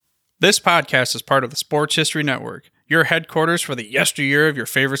This podcast is part of the Sports History Network, your headquarters for the yesteryear of your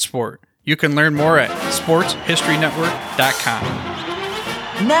favorite sport. You can learn more at sportshistorynetwork.com.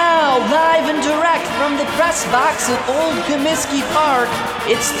 Now, live and direct from the press box at Old Comiskey Park,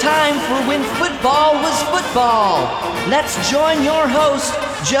 it's time for When Football Was Football. Let's join your host,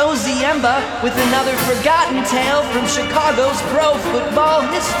 Joe Ziemba, with another forgotten tale from Chicago's pro football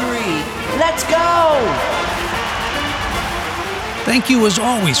history. Let's go! Thank you as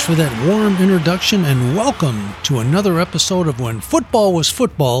always for that warm introduction, and welcome to another episode of When Football Was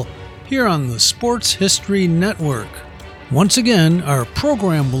Football here on the Sports History Network. Once again, our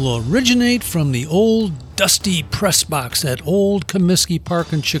program will originate from the old dusty press box at Old Comiskey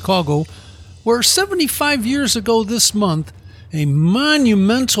Park in Chicago, where 75 years ago this month, a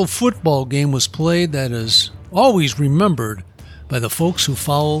monumental football game was played that is always remembered by the folks who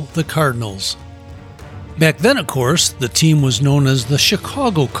follow the Cardinals. Back then, of course, the team was known as the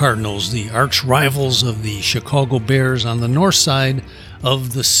Chicago Cardinals, the arch rivals of the Chicago Bears on the north side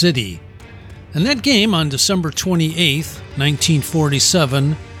of the city. And that game on December 28th,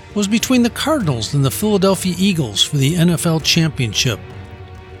 1947, was between the Cardinals and the Philadelphia Eagles for the NFL championship.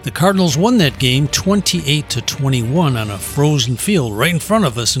 The Cardinals won that game 28-21 on a frozen field right in front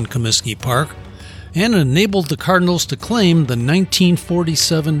of us in Comiskey Park, and enabled the Cardinals to claim the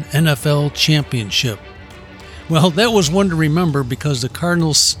 1947 NFL championship. Well, that was one to remember because the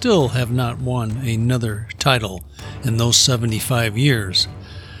Cardinals still have not won another title in those 75 years.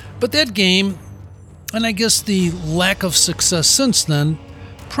 But that game, and I guess the lack of success since then,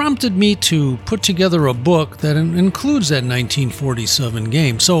 prompted me to put together a book that includes that 1947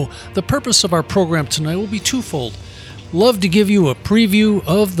 game. So the purpose of our program tonight will be twofold. Love to give you a preview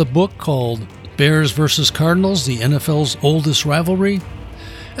of the book called Bears vs. Cardinals, the NFL's oldest rivalry,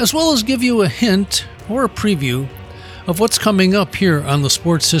 as well as give you a hint or a preview of what's coming up here on the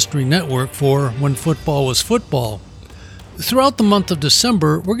Sports History Network for When Football Was Football. Throughout the month of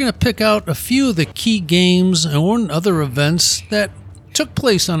December, we're going to pick out a few of the key games and other events that took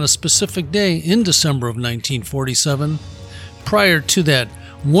place on a specific day in December of 1947, prior to that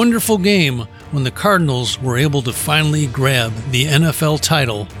wonderful game when the Cardinals were able to finally grab the NFL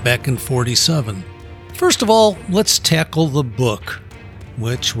title back in '47. First of all, let's tackle the book,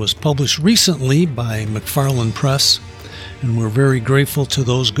 which was published recently by McFarland Press, and we're very grateful to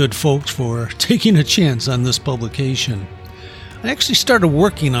those good folks for taking a chance on this publication. I actually started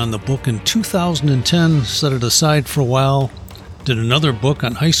working on the book in 2010, set it aside for a while, did another book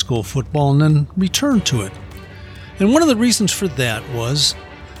on high school football, and then returned to it. And one of the reasons for that was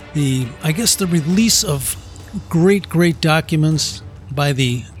the release of great documents by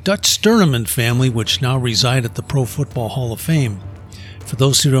the Dutch Sterneman family, which now reside at the Pro Football Hall of Fame. For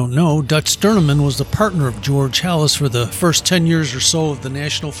those who don't know, Dutch Sterneman was the partner of George Halas for the first 10 years or so of the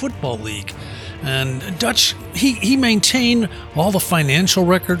National Football League. And Dutch, he maintained all the financial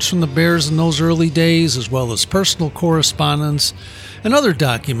records from the Bears in those early days, as well as personal correspondence and other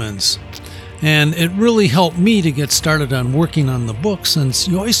documents. And it really helped me to get started on working on the book, since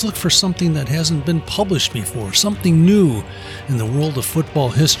you always look for something that hasn't been published before, something new in the world of football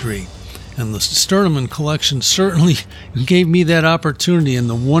history. And the Sterneman collection certainly gave me that opportunity, and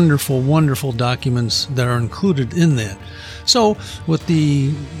the wonderful documents that are included in that. So, with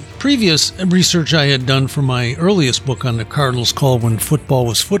the previous research I had done for my earliest book on the Cardinals called When Football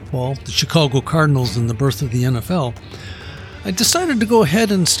Was Football, the Chicago Cardinals and the Birth of the NFL, I decided to go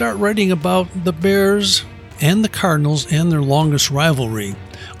ahead and start writing about the Bears and the Cardinals and their longest rivalry.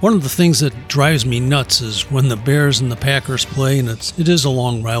 One of the things that drives me nuts is when the Bears and the Packers play, and it is a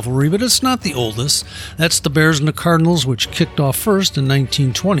long rivalry, but it's not the oldest. That's the Bears and the Cardinals, which kicked off first in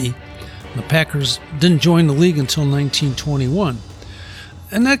 1920. The Packers didn't join the league until 1921.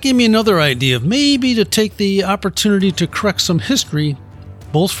 And that gave me another idea of maybe to take the opportunity to correct some history,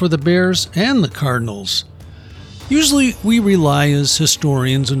 both for the Bears and the Cardinals. Usually we rely as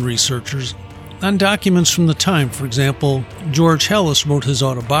historians and researchers on documents from the time. For example, George Halas wrote his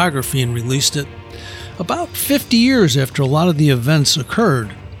autobiography and released it about 50 years after a lot of the events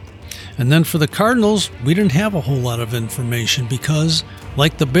occurred. And then for the Cardinals, we didn't have a whole lot of information because,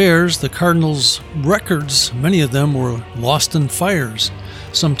 like the Bears, the Cardinals' records, many of them were lost in fires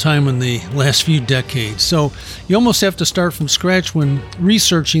sometime in the last few decades. So you almost have to start from scratch when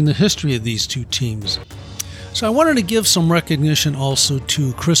researching the history of these two teams. So I wanted to give some recognition also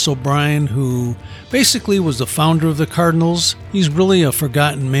to Chris O'Brien, who basically was the founder of the Cardinals. He's really a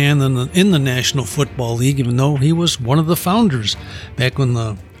forgotten man in the National Football League, even though he was one of the founders back when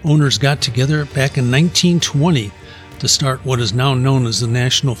the owners got together back in 1920 to start what is now known as the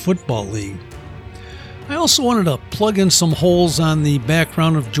National Football League. I also wanted to plug in some holes on the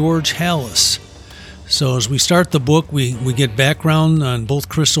background of George Halas. So as we start the book, we get background on both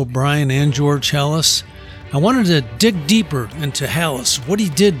Chris O'Brien and George Halas. I wanted to dig deeper into Halas, what he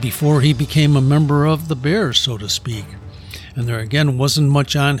did before he became a member of the Bears, so to speak. And there again wasn't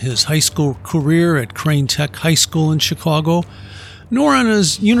much on his high school career at Crane Tech High School in Chicago, nor on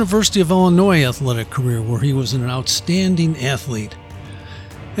his University of Illinois athletic career, where he was an outstanding athlete.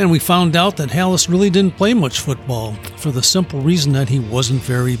 And we found out that Halas really didn't play much football for the simple reason that he wasn't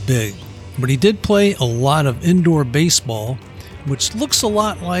very big. But he did play a lot of indoor baseball, which looks a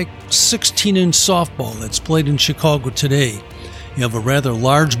lot like 16-inch softball that's played in Chicago today. You have a rather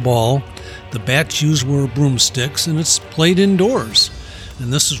large ball, the bats used were broomsticks, and it's played indoors.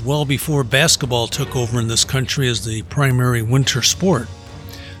 And this is well before basketball took over in this country as the primary winter sport.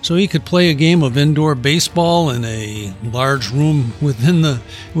 So he could play a game of indoor baseball in a large room within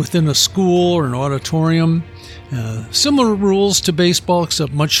a school or an auditorium. Similar rules to baseball,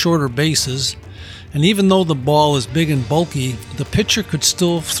 except much shorter bases. And even though the ball is big and bulky, the pitcher could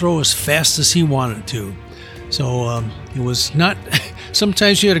still throw as fast as he wanted to. So it was not...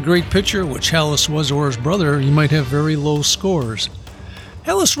 Sometimes you had a great pitcher, which Halas was, or his brother, you might have very low scores.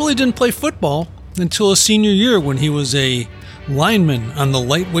 Halas really didn't play football until his senior year, when he was a lineman on the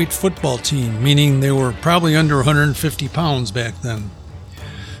lightweight football team, meaning they were probably under 150 pounds back then.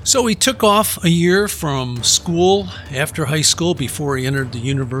 So he took off a year from school after high school before he entered the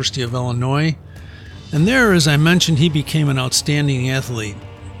University of Illinois. And there, as I mentioned, he became an outstanding athlete.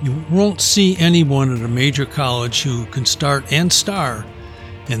 You won't see anyone at a major college who can start and star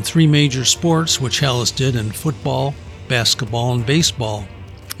in 3 major sports, which Halas did in football, basketball, and baseball.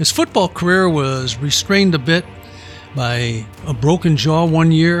 His football career was restrained a bit by a broken jaw one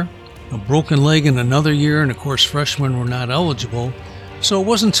year, a broken leg in another year, and of course freshmen were not eligible. So it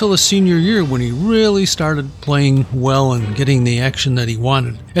wasn't until his senior year when he really started playing well and getting the action that he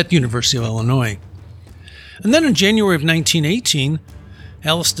wanted at the University of Illinois. And then in January of 1918,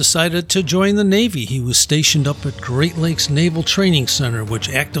 Halas decided to join the Navy. He was stationed up at Great Lakes Naval Training Center, which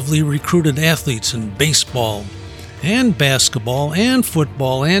actively recruited athletes in baseball and basketball and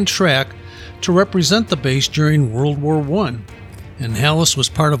football and track to represent the base during World War I. And Halas was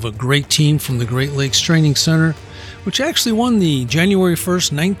part of a great team from the Great Lakes Training Center, which actually won the January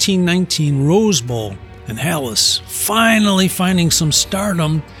 1st, 1919 Rose Bowl. And Halas, finally finding some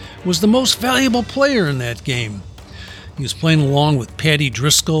stardom, was the most valuable player in that game. He was playing along with Patty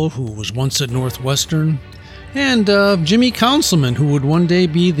Driscoll, who was once at Northwestern, and Jimmy Councilman, who would one day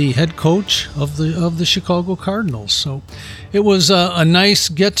be the head coach of the Chicago Cardinals. So it was a nice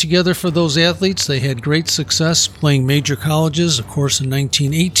get-together for those athletes. They had great success playing major colleges. Of course, in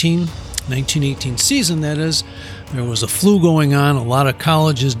 1918 season, that is, there was a flu going on. A lot of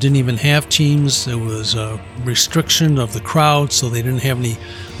colleges didn't even have teams. There was a restriction of the crowd, so they didn't have any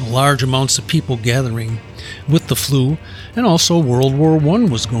large amounts of people gathering with the flu. And also World War I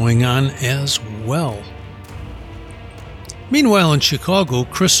was going on as well. Meanwhile, in Chicago,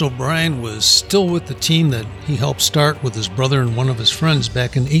 Chris O'Brien was still with the team that he helped start with his brother and one of his friends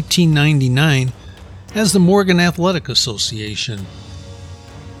back in 1899 as the Morgan Athletic Association.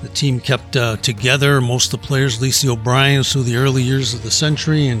 The team kept together, most of the players, Lisi O'Brien, through the early years of the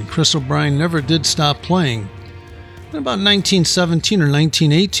century, and Chris O'Brien never did stop playing. In about 1917 or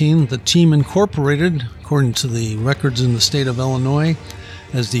 1918, the team incorporated, according to the records in the state of Illinois,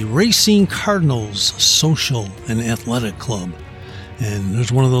 as the Racine Cardinals Social and Athletic Club. And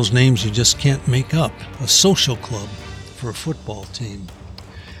there's one of those names you just can't make up, a social club for a football team.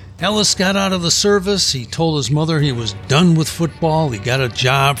 Halas got out of the service. He told his mother he was done with football. He got a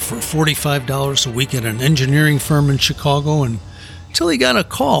job for $45 a week at an engineering firm in Chicago, and until he got a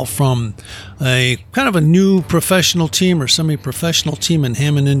call from a kind of a new professional team or semi-professional team in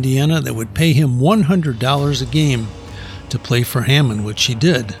Hammond, Indiana that would pay him $100 a game to play for Hammond, which he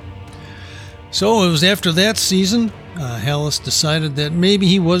did. So it was after that season, Halas decided that maybe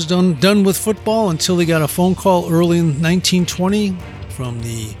he was done with football until he got a phone call early in 1920 from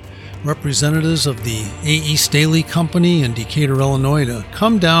the representatives of the A.E. Staley Company in Decatur, Illinois, to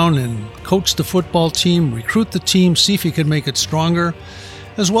come down and coach the football team, recruit the team, see if he could make it stronger,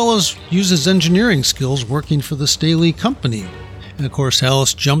 as well as use his engineering skills working for the Staley Company. And of course,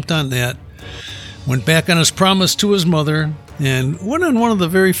 Halas jumped on that, went back on his promise to his mother, and went on one of the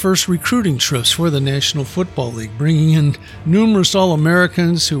very first recruiting trips for the National Football League, bringing in numerous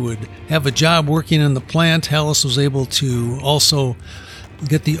All-Americans who would have a job working in the plant. Halas was able to also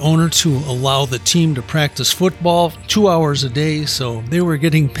get the owner to allow the team to practice football 2 hours a day, so they were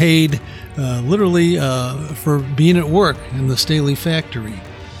getting paid literally for being at work in the Staley factory.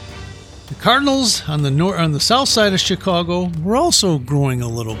 The Cardinals on the south side of Chicago were also growing a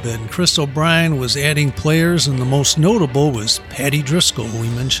little bit, and Chris O'Brien was adding players, and the most notable was Paddy Driscoll, who we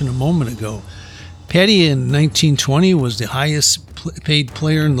mentioned a moment ago. Paddy in 1920 was the highest paid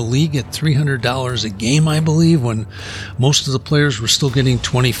player in the league at $300 a game, I believe, when most of the players were still getting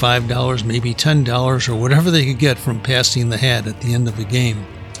 $25, maybe $10, or whatever they could get from passing the hat at the end of a game.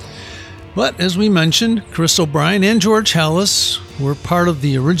 But as we mentioned, Chris O'Brien and George Halas were part of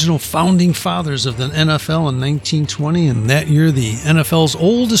the original founding fathers of the NFL in 1920, and that year the NFL's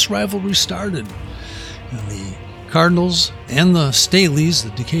oldest rivalry started. And the Cardinals and the Staleys, the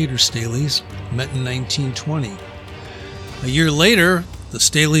Decatur Staleys, met in 1920. A year later, the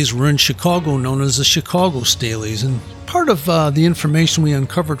Staleys were in Chicago, known as the Chicago Staleys, and part of the information we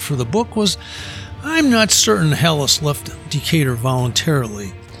uncovered for the book was I'm not certain Halas left Decatur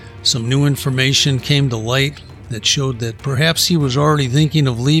voluntarily. Some new information came to light that showed that perhaps he was already thinking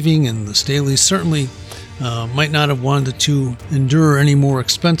of leaving, and the Staleys certainly might not have wanted to endure any more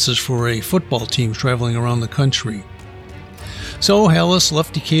expenses for a football team traveling around the country. So Halas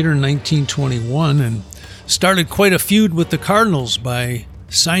left Decatur in 1921 and started quite a feud with the Cardinals by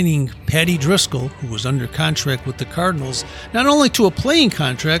signing Paddy Driscoll, who was under contract with the Cardinals, not only to a playing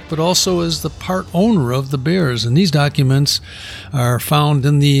contract, but also as the part owner of the Bears. And these documents are found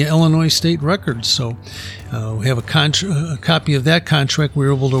in the Illinois State Records. So we have a copy of that contract we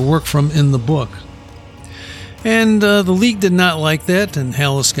were able to work from in the book. And the league did not like that, and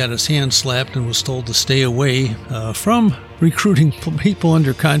Halas got his hand slapped and was told to stay away from recruiting people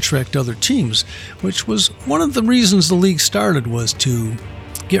under contract to other teams, which was one of the reasons the league started, was to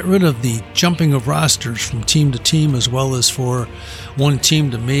get rid of the jumping of rosters from team to team, as well as for one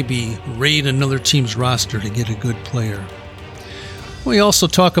team to maybe raid another team's roster to get a good player. We also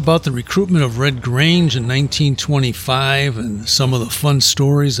talk about the recruitment of Red Grange in 1925 and some of the fun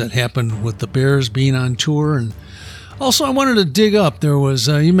stories that happened with the Bears being on tour. And also I wanted to dig up, there was,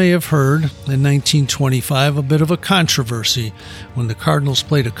 you may have heard, in 1925, a bit of a controversy when the Cardinals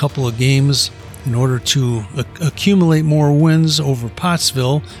played a couple of games. In order to accumulate more wins over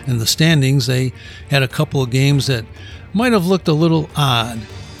Pottsville in the standings, they had a couple of games that might have looked a little odd.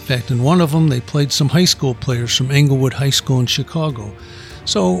 In fact, in one of them, they played some high school players from Englewood High School in Chicago.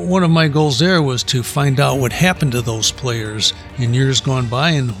 So one of my goals there was to find out what happened to those players in years gone by,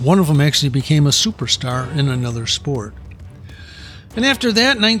 and one of them actually became a superstar in another sport. And after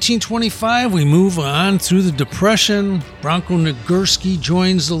that, 1925, we move on through the Depression. Bronco Nagurski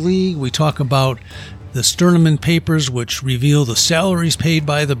joins the league. We talk about the Sterneman papers, which reveal the salaries paid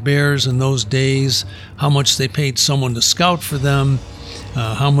by the Bears in those days, how much they paid someone to scout for them,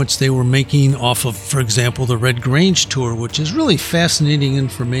 how much they were making off of, for example, the Red Grange tour, which is really fascinating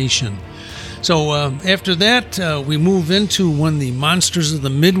information. So after that, we move into when the Monsters of the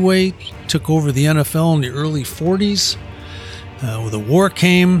Midway took over the NFL in the early 40s. When the war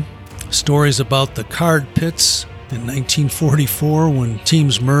came, stories about the card pits in 1944 when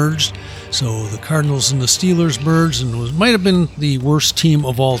teams merged. So the Cardinals and the Steelers merged, and might have been the worst team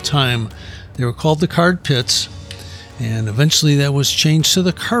of all time. They were called the Card Pits, and eventually that was changed to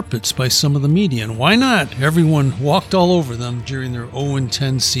the Carpets by some of the media. And why not? Everyone walked all over them during their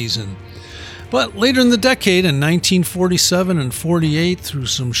 0-10 season. But later in the decade, in 1947 and 48, through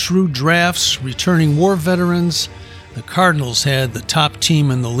some shrewd drafts, returning war veterans, the Cardinals had the top team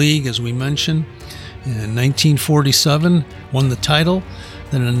in the league, as we mentioned. In 1947, won the title.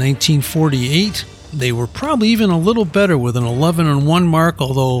 Then in 1948, they were probably even a little better with an 11-1 mark,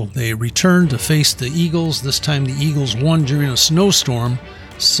 although they returned to face the Eagles. This time the Eagles won during a snowstorm,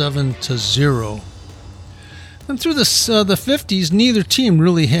 7-0. And through the 50s, neither team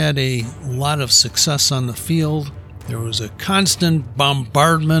really had a lot of success on the field. There was a constant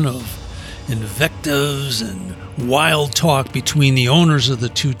bombardment of invectives and wild talk between the owners of the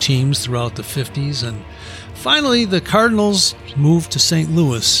two teams throughout the 50s, and finally the Cardinals moved to St.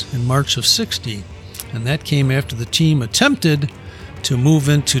 Louis in March of '60, and that came after the team attempted to move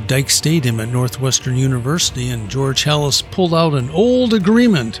into Dike Stadium at Northwestern University, and George Halas pulled out an old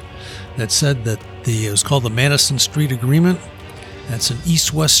agreement that said that it was called the Madison Street Agreement. That's an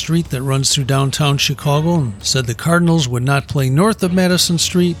east-west street that runs through downtown Chicago, and said the Cardinals would not play north of Madison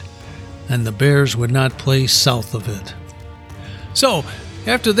Street and the Bears would not play south of it. So,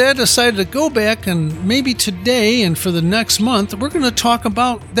 after that, I decided to go back, and maybe today and for the next month, we're going to talk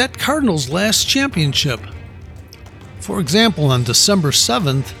about that Cardinals' last championship. For example, on December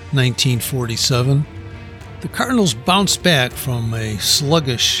 7th, 1947, the Cardinals bounced back from a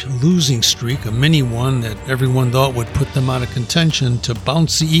sluggish losing streak, a mini one that everyone thought would put them out of contention, to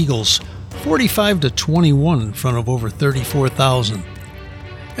bounce the Eagles 45-21 in front of over 34,000.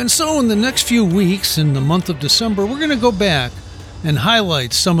 And so in the next few weeks, in the month of December, we're going to go back and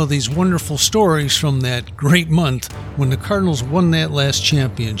highlight some of these wonderful stories from that great month when the Cardinals won that last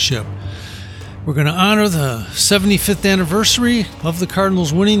championship. We're going to honor the 75th anniversary of the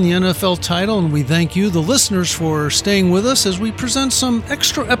Cardinals winning the NFL title, and we thank you, the listeners, for staying with us as we present some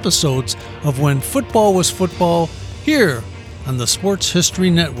extra episodes of When Football Was Football here on the Sports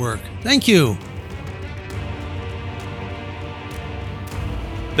History Network. Thank you.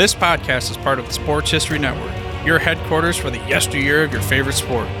 This podcast is part of the Sports History Network, your headquarters for the yesteryear of your favorite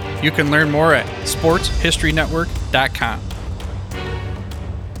sport. You can learn more at sportshistorynetwork.com.